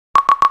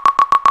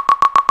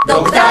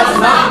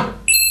독자지마!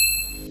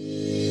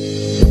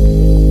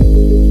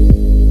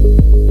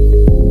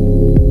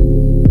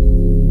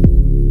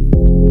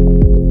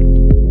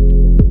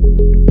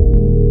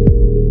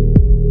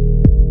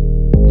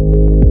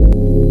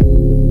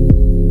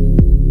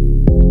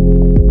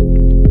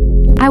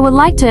 I would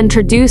like to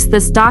introduce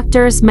this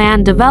doctor's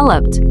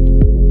man-developed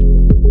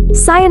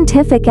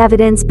scientific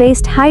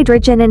evidence-based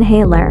hydrogen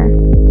inhaler.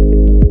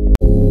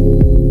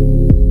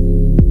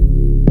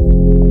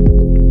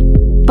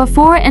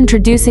 Before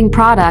introducing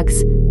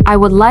products, I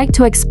would like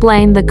to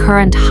explain the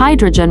current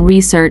hydrogen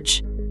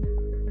research.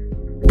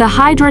 The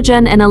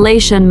hydrogen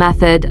inhalation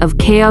method of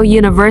Keio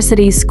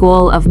University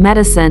School of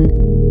Medicine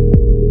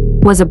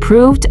was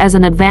approved as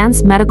an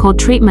advanced medical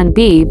treatment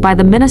by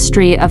the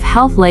Ministry of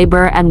Health,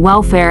 Labor and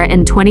Welfare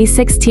in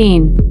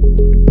 2016.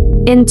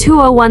 In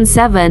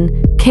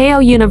 2017,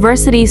 Keio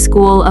University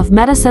School of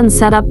Medicine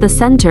set up the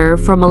Center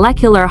for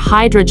Molecular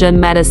Hydrogen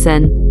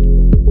Medicine.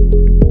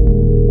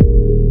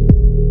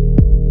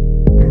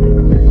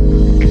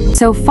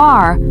 So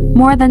far,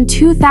 more than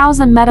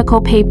 2,000 medical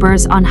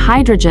papers on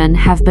hydrogen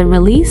have been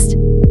released,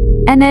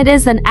 and it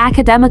is an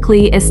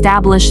academically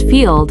established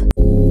field.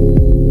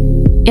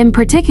 In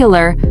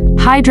particular,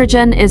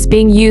 hydrogen is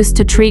being used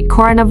to treat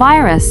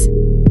coronavirus.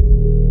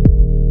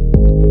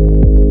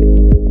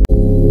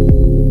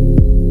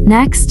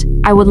 Next,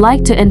 I would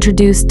like to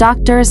introduce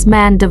Doctor's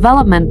Man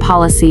Development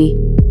Policy.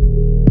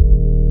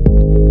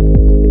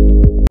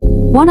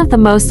 One of the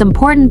most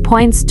important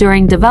points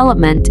during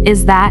development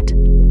is that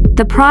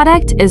the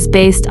product is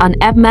based on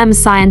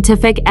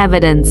scientific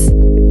evidence.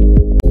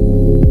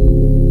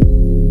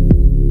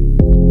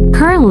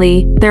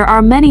 Currently, there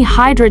are many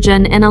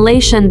hydrogen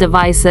inhalation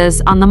devices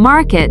on the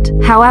market.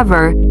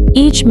 However,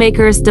 each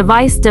maker's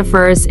device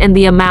differs in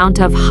the amount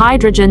of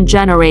hydrogen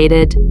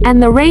generated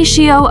and the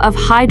ratio of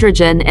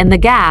hydrogen in the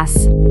gas.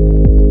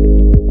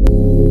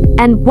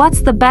 And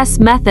what's the best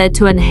method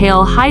to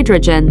inhale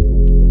hydrogen?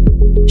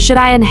 Should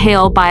I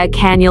inhale by a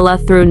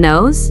cannula through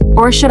nose,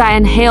 or should I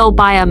inhale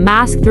by a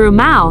mask through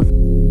mouth?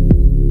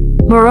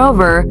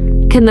 Moreover,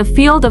 can the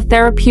field of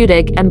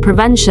therapeutic and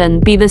prevention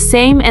be the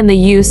same in the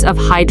use of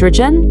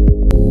hydrogen?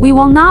 We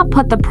will not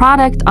put the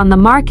product on the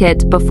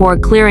market before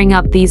clearing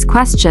up these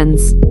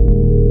questions.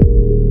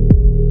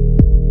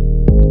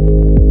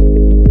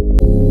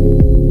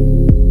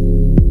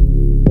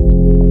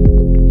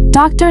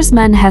 Doctor's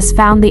Man has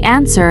found the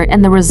answer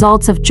in the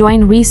results of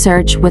joint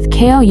research with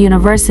Keio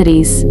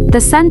Universities,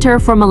 the Center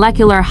for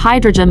Molecular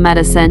Hydrogen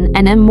Medicine,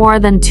 and in more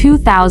than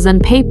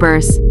 2,000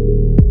 papers.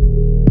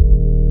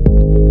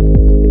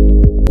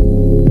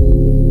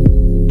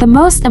 The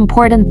most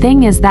important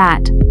thing is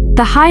that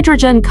the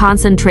hydrogen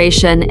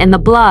concentration in the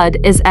blood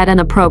is at an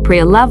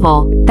appropriate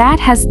level that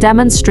has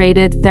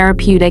demonstrated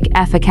therapeutic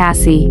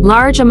efficacy.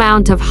 Large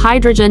amount of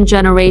hydrogen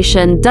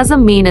generation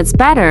doesn't mean it's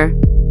better.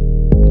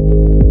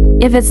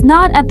 If it's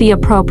not at the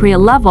appropriate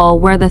level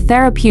where the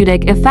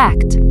therapeutic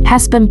effect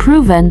has been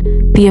proven,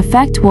 the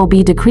effect will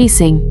be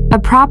decreasing. A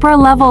proper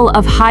level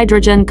of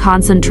hydrogen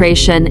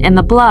concentration in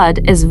the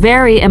blood is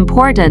very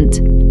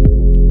important.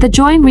 The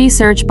joint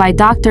research by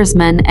Doctor's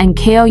Man and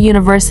Keio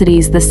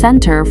University's the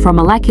Center for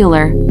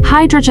Molecular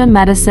Hydrogen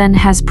Medicine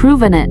has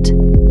proven it.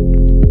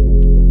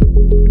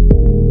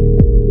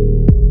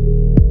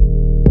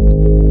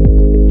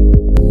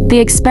 The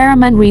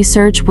experiment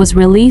research was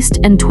released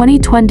in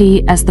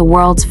 2020 as the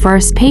world's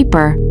first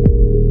paper.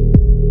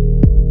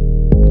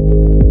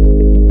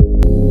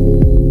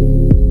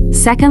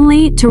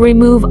 Secondly, to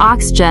remove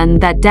oxygen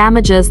that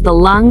damages the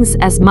lungs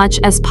as much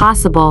as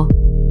possible.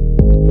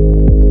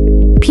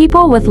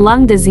 People with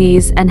lung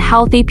disease and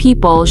healthy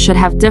people should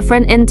have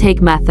different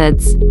intake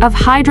methods of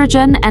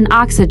hydrogen and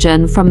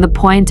oxygen from the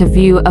point of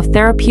view of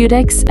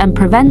therapeutics and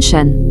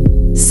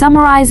prevention.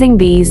 Summarizing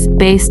these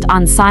based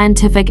on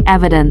scientific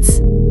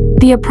evidence.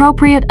 The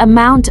appropriate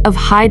amount of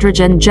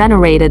hydrogen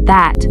generated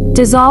that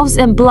dissolves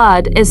in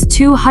blood is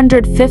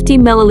 250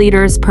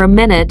 milliliters per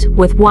minute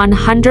with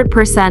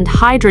 100%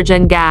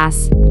 hydrogen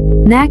gas.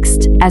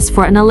 Next, as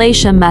for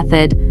inhalation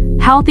method,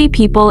 healthy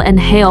people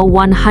inhale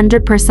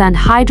 100%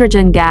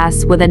 hydrogen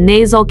gas with a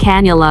nasal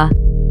cannula.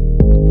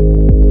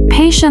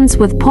 Patients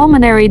with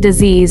pulmonary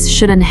disease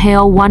should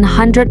inhale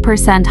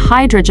 100%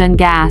 hydrogen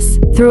gas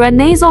through a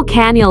nasal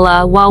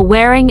cannula while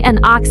wearing an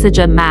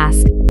oxygen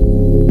mask.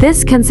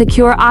 This can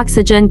secure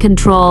oxygen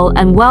control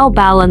and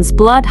well-balanced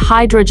blood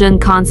hydrogen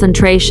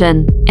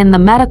concentration in the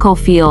medical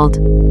field.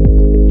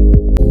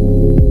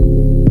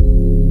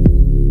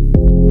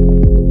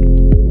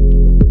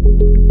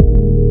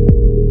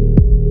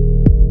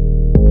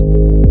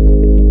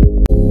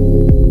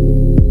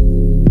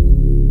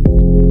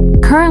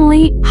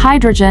 Currently,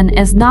 hydrogen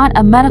is not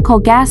a medical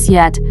gas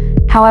yet.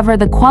 However,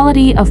 the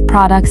quality of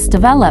products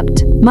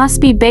developed must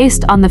be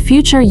based on the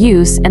future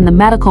use in the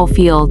medical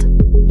field.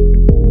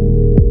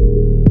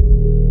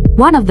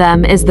 One of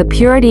them is the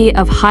purity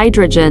of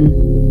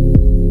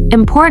hydrogen.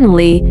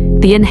 Importantly,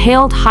 the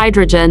inhaled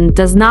hydrogen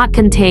does not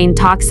contain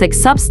toxic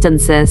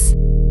substances.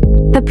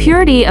 The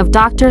purity of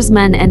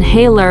Doctorsman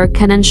inhaler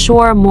can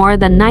ensure more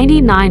than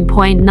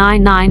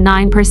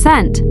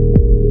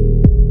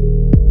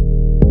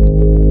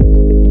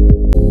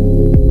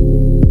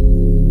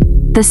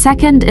 99.999%. The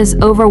second is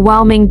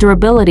overwhelming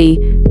durability,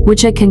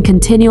 which it can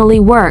continually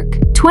work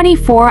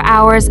 24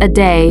 hours a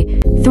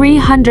day,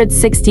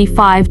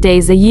 365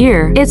 days a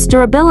year. Its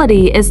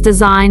durability is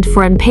designed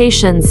for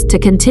inpatients to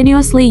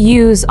continuously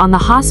use on the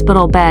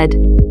hospital bed.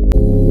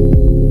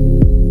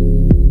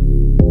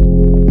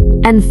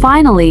 And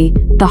finally,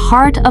 the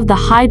heart of the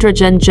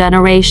hydrogen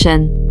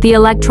generation. The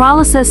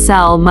electrolysis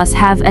cell must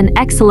have an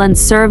excellent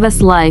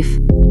service life.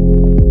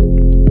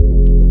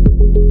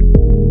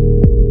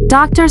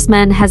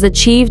 Doctorsman has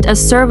achieved a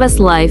service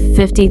life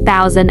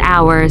 50,000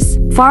 hours,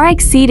 far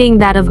exceeding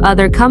that of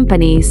other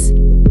companies.